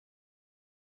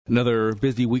Another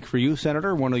busy week for you,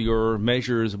 Senator. One of your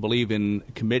measures, I believe, in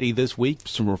committee this week,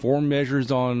 some reform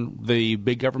measures on the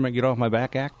Big Government Get Off My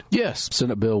Back Act? Yes,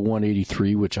 Senate Bill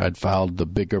 183, which I'd filed, the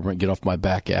Big Government Get Off My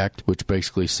Back Act, which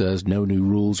basically says no new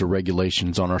rules or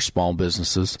regulations on our small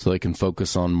businesses so they can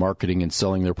focus on marketing and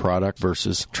selling their product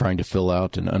versus trying to fill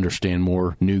out and understand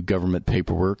more new government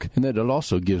paperwork. And that it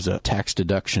also gives a tax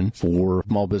deduction for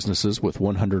small businesses with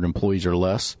 100 employees or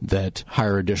less that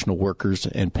hire additional workers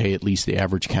and pay at least the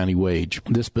average county wage.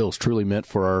 This bill is truly meant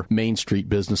for our Main Street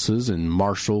businesses in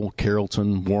Marshall,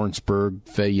 Carrollton, Warrensburg,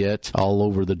 Fayette, all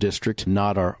over the district,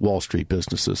 not our Wall Street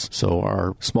businesses. So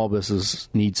our small businesses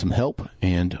need some help,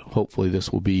 and hopefully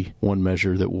this will be one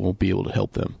measure that will be able to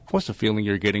help them. What's the feeling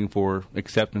you're getting for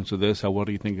acceptance of this? How well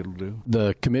do you think it'll do?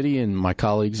 The committee and my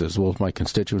colleagues, as well as my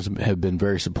constituents, have been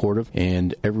very supportive,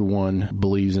 and everyone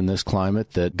believes in this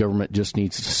climate that government just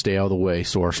needs to stay out of the way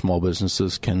so our small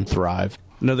businesses can thrive.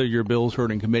 Another of your bills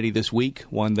heard in committee this week,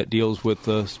 one that deals with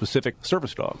specific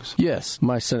service dogs. Yes,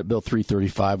 my Senate Bill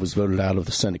 335 was voted out of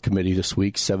the Senate committee this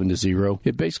week, 7-0.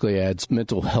 It basically adds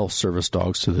mental health service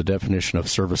dogs to the definition of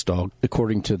service dog.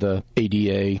 According to the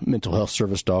ADA, mental health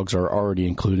service dogs are already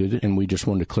included, and we just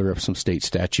wanted to clear up some state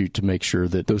statute to make sure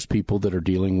that those people that are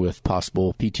dealing with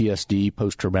possible PTSD,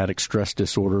 post-traumatic stress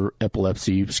disorder,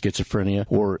 epilepsy, schizophrenia,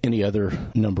 or any other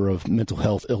number of mental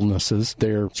health illnesses,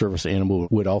 their service animal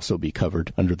would also be covered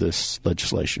under this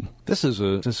legislation. This is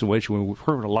a situation where we've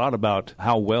heard a lot about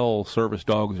how well service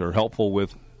dogs are helpful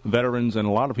with veterans and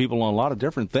a lot of people on a lot of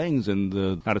different things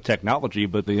and not of technology,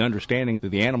 but the understanding that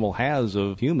the animal has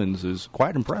of humans is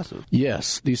quite impressive.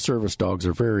 Yes, these service dogs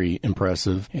are very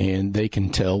impressive, and they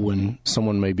can tell when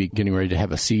someone may be getting ready to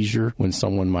have a seizure, when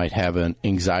someone might have an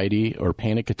anxiety or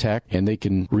panic attack, and they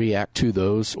can react to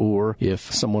those. Or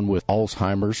if someone with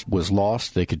Alzheimer's was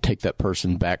lost, they could take that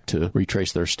person back to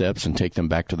retrace their steps and take them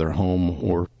back to their home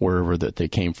or wherever that they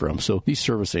came from. So these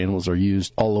service animals are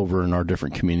used all over in our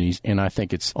different communities, and I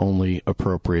think it's only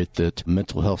appropriate that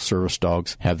mental health service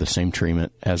dogs have the same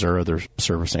treatment as our other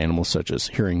service animals, such as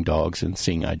hearing dogs and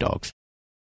seeing eye dogs.